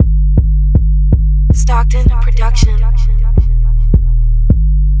Stockton Production.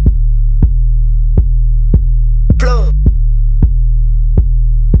 Blow.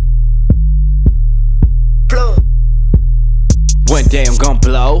 Blow. One day I'm gon'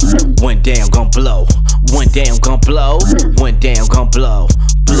 blow, one day I'm gon' blow, one day I'm gon' blow, one day I'm gon' blow,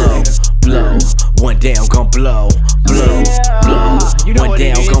 blow, blow, one day I'm gon' blow, blow, blow, one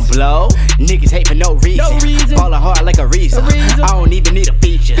day I'm gon' blow. Niggas hate for no reason, falling hard like a reason. I don't even need a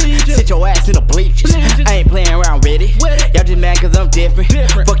feature. Sit your ass in the bleachers. I ain't playing around with it. Y'all just mad cause I'm different.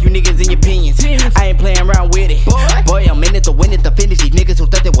 Fuck you niggas and your opinions. I ain't playing around with it. Boy, I'm in it to win it to finish. These niggas who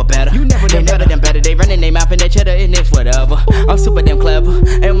thought they were better. They never done better. They running their mouth and their cheddar and it's whatever. I'm super damn clever.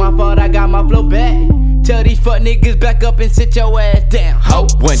 Ain't my fault, I got my flow back. Tell these fuck niggas back up and sit your ass down, ho.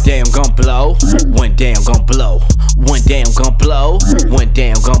 One day I'm gon' blow, one day I'm gon' blow, one day I'm gon' blow, one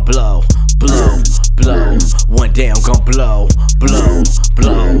day I'm gon' blow, blow, blow, one day I'm gon' blow, blow,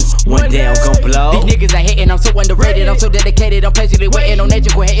 blow, one day I'm gon' blow. These niggas ain't hating, I'm so underrated, I'm so dedicated, I'm patiently waiting on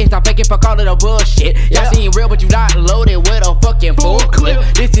nature. Quit hating, stop faking, fuck all of the bullshit. Y'all seem real, but you not loaded with a fucking full clip.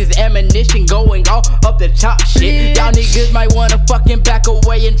 This is ammunition going all up the top shit. Y'all niggas might wanna fucking back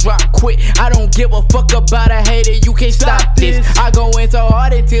away and drop quit. I don't give a fuck about a hater, you can't stop this. I go in so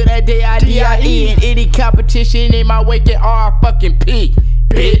hard until that day I die. And any competition in my way can R fucking P,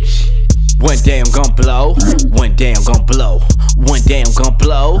 bitch. One day I'm gon' blow, one day I'm gon' blow, one day I'm gon'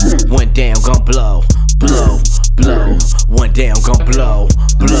 blow, one day I'm gon' blow, blow, blow, one day I'm gon' blow,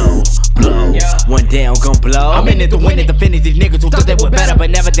 blow, blow, one day I'm gon' blow. I'm in it to win it to finish. These niggas who thought they were better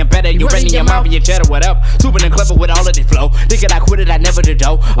but never done better. You running your mouth and your cheddar, what up? Super and clever with all of this flow. Thinking I quit it, I never did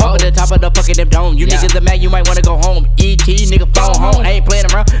though. Off the top of the fucking them dome. You niggas are mad, you might wanna go home. ET, nigga phone home. I ain't playing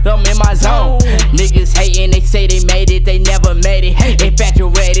around, I'm in my zone. Niggas hating, they say they made it, they never made it.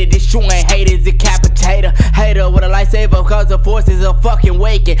 Infatuated, destroying haters, decapitator. Hater with a lightsaber cause the forces are fucking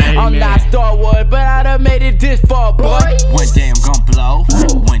waking. I'm not Star Wars, but I done made it this far, boy. One day I'm gon' blow,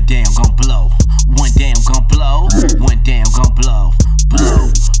 one day I'm gon' blow, one day I'm gon' blow, one day I'm gon' blow,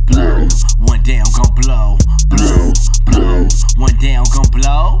 blow, blow, one day I'm gon' blow, blow, blow, one day I'm gon'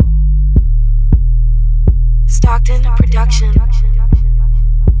 blow. Stockton Production.